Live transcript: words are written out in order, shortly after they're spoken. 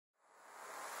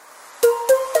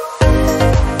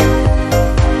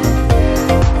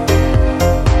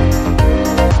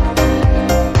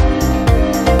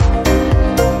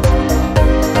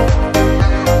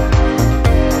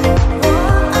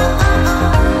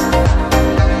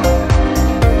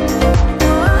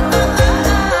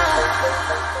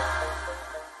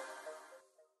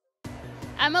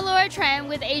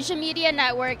Asian Media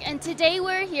Network, and today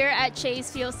we're here at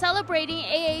Chase Field celebrating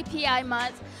AAPI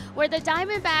Month, where the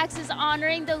Diamondbacks is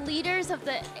honoring the leaders of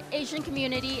the Asian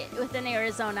community within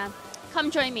Arizona.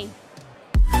 Come join me.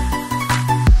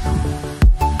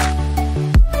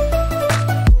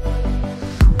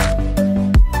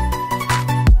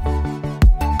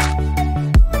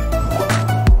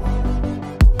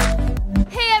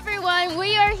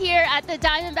 The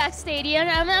Diamondback Stadium,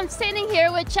 and I'm standing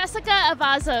here with Jessica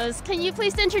Cavazos. Can you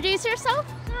please introduce yourself?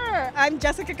 Sure. I'm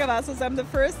Jessica Cavazos. I'm the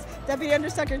first Deputy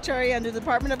Undersecretary under the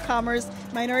Department of Commerce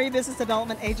Minority Business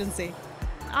Development Agency.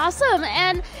 Awesome,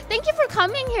 and thank you for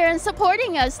coming here and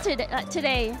supporting us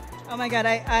today. Oh my God,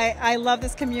 I love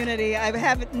this community. I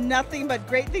have nothing but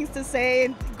great things to say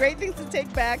and great things to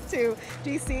take back to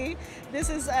DC. This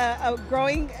is a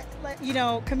growing,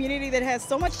 community that has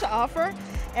so much to offer.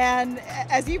 And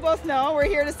as you both know, we're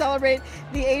here to celebrate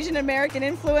the Asian American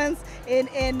influence in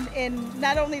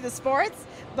not only the sports,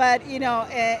 but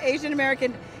Asian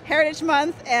American Heritage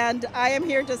Month. And I am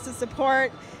here just to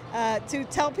support, to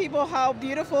tell people how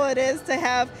beautiful it is to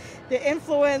have the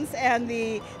influence and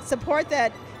the support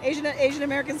that Asian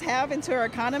Americans have into our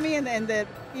economy, and that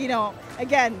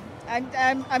again,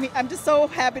 I'm just so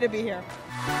happy to be here.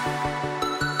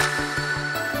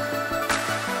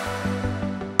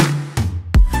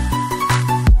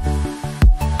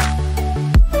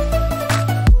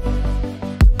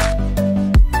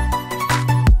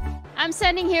 I'm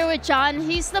standing here with John.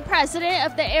 He's the president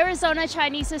of the Arizona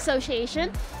Chinese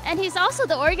Association, and he's also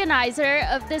the organizer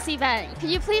of this event. Can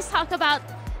you please talk about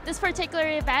this particular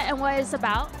event and what it's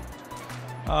about?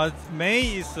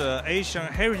 May is Asian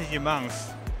Heritage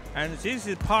Month, and this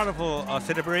is part of a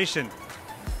celebration.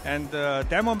 And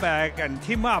Diamondback and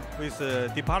team up with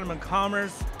Department of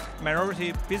Commerce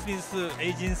Minority Business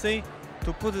Agency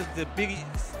to put the big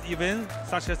event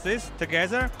such as this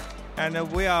together.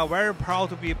 And we are very proud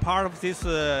to be part of this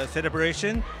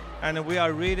celebration, and we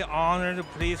are really honored,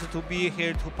 pleased to be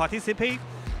here to participate.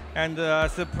 And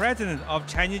as the president of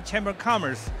Chinese Chamber of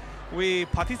Commerce, we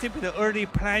participated early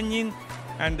planning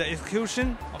and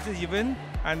execution of this event,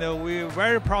 and we're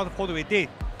very proud of what we did.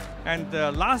 And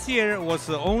last year was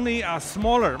only a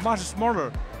much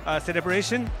smaller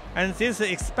celebration, and this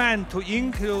expand to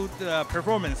include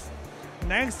performance.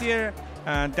 Next year,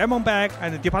 Diamondback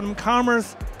and the Department of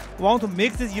Commerce want to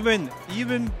make this event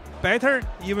even better,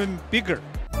 even bigger.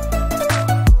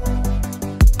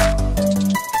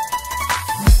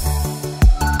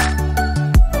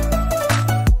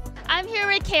 I'm here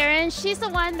with Karen. She's the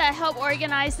one that helped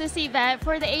organize this event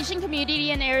for the Asian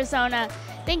community in Arizona.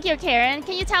 Thank you, Karen.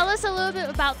 Can you tell us a little bit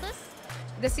about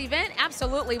this event?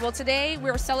 Absolutely. Well, today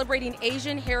we're celebrating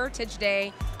Asian Heritage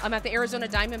Day at the Arizona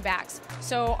Diamondbacks.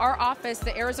 So our office,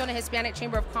 the Arizona Hispanic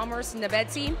Chamber of Commerce and the BED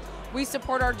team, we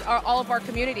support all of our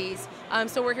communities.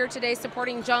 So we're here today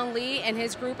supporting John Lee and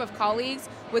his group of colleagues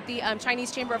with the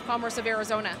Chinese Chamber of Commerce of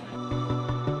Arizona.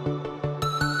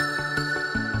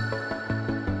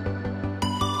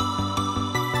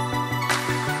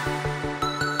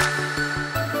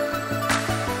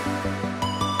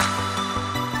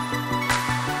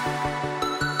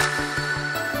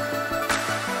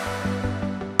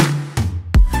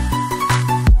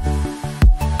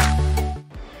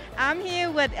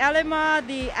 With Elima,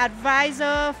 the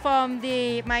advisor from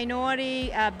the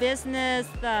Minority Business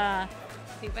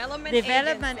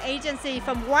Development Agency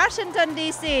from Washington,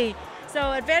 D.C.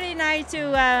 So it's very nice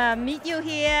to meet you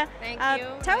here. Thank you.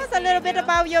 Tell us a little bit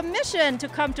about your mission to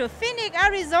come to Phoenix,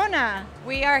 Arizona.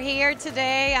 We are here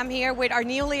today. I'm here with our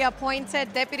newly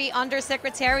appointed Deputy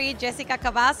Undersecretary, Jessica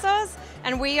Cavazos,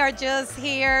 and we are just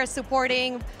here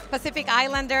supporting Pacific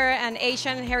Islander and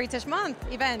Asian Heritage Month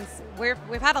events.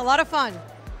 We've had a lot of fun.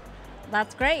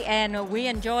 That's great, and we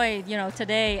enjoyed,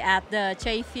 today at the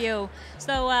Chase Field.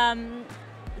 So,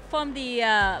 from the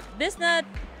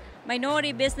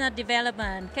Minority Business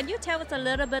Development, can you tell us a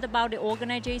little bit about the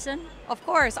organization? Of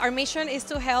course, our mission is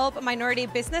to help minority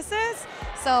businesses.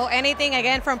 So anything,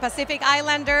 again, from Pacific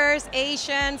Islanders,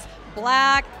 Asians,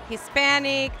 Black,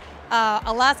 Hispanic,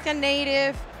 Alaskan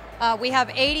Native. We have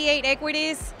 88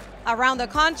 equities around the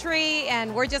country,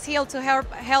 and we're just here to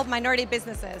help minority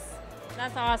businesses.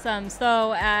 That's awesome.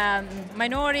 So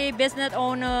minority business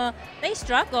owner, they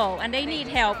struggle and they need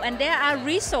help, and there are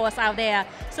resources out there.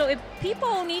 So if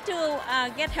people need to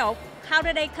get help, how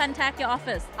do they contact your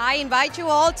office? I invite you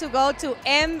all to go to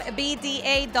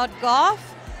mbda.gov.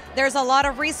 There's a lot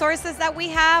of resources that we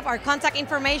have. Our contact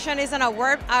information is on our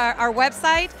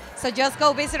website. So just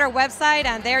go visit our website,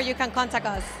 and there you can contact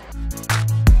us.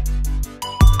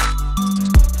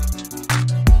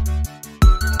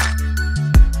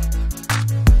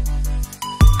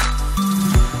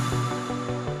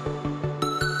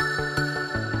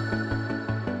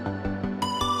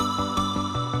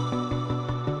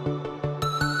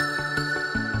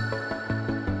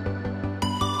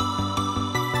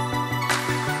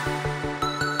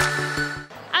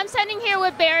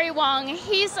 with Barry Wong.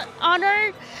 He's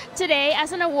honored today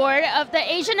as an award of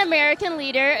the Asian American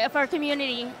leader of our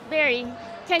community. Barry,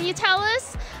 can you tell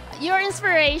us your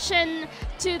inspiration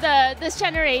to this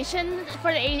generation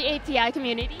for the API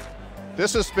community?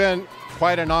 This has been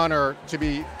quite an honor to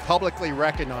be publicly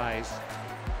recognized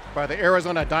by the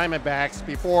Arizona Diamondbacks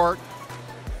before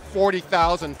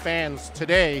 40,000 fans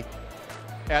today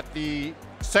at the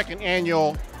second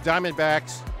annual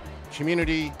Diamondbacks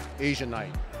Community Asian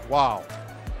Night. Wow.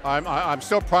 I'm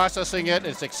still processing it.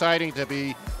 It's exciting to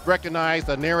be recognized,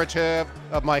 the narrative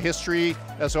of my history,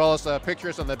 as well as the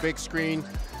pictures on the big screen.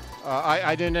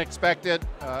 I didn't expect it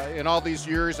in all these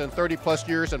years and 30 plus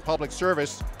years in public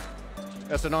service.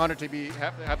 It's an honor to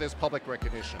have this public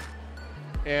recognition.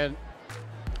 And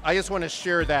I just want to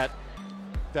share that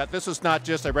this is not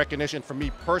just a recognition for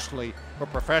me personally or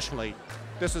professionally.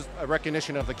 This is a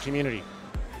recognition of the community.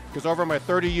 Because over my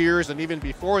 30 years and even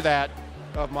before that,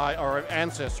 of our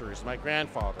ancestors, my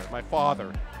grandfather, my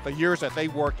father, the years that they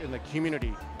worked in the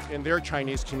community, in their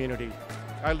Chinese community,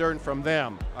 I learned from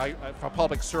them for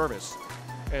public service.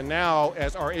 And now,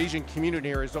 as our Asian community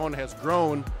in Arizona has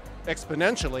grown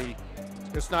exponentially,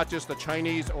 it's not just the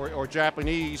Chinese or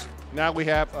Japanese. Now we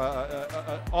have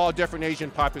all different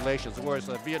Asian populations, whereas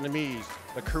the Vietnamese,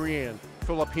 the Korean,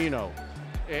 Filipino,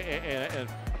 and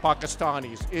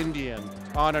Pakistanis, Indian,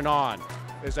 on,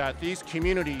 is that these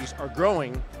communities are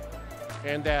growing,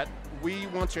 and that we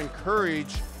want to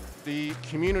encourage the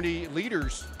community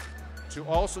leaders to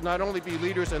also not only be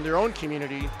leaders in their own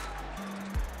community,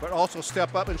 but also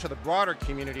step up into the broader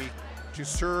community to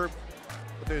serve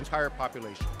the entire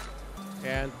population.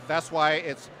 And that's why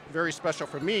it's very special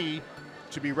for me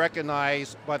to be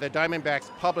recognized by the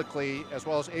Diamondbacks publicly, as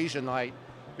well as Asian Night,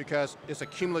 because it's a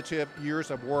cumulative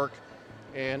years of work,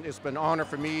 and it's been an honor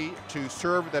for me to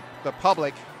serve the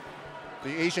public,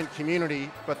 the Asian community,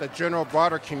 but the general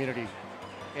broader community.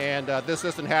 And this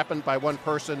doesn't happen by one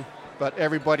person, but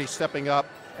everybody stepping up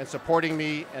and supporting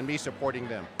me and me supporting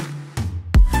them.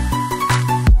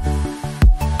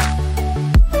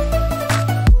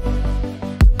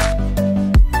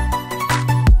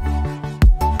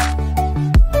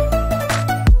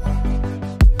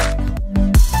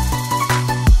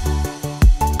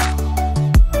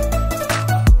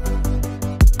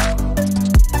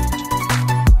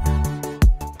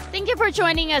 Thank you for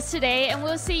joining us today, and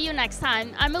we'll see you next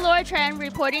time. I'm Elora Tran,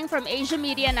 reporting from Asia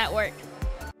Media Network.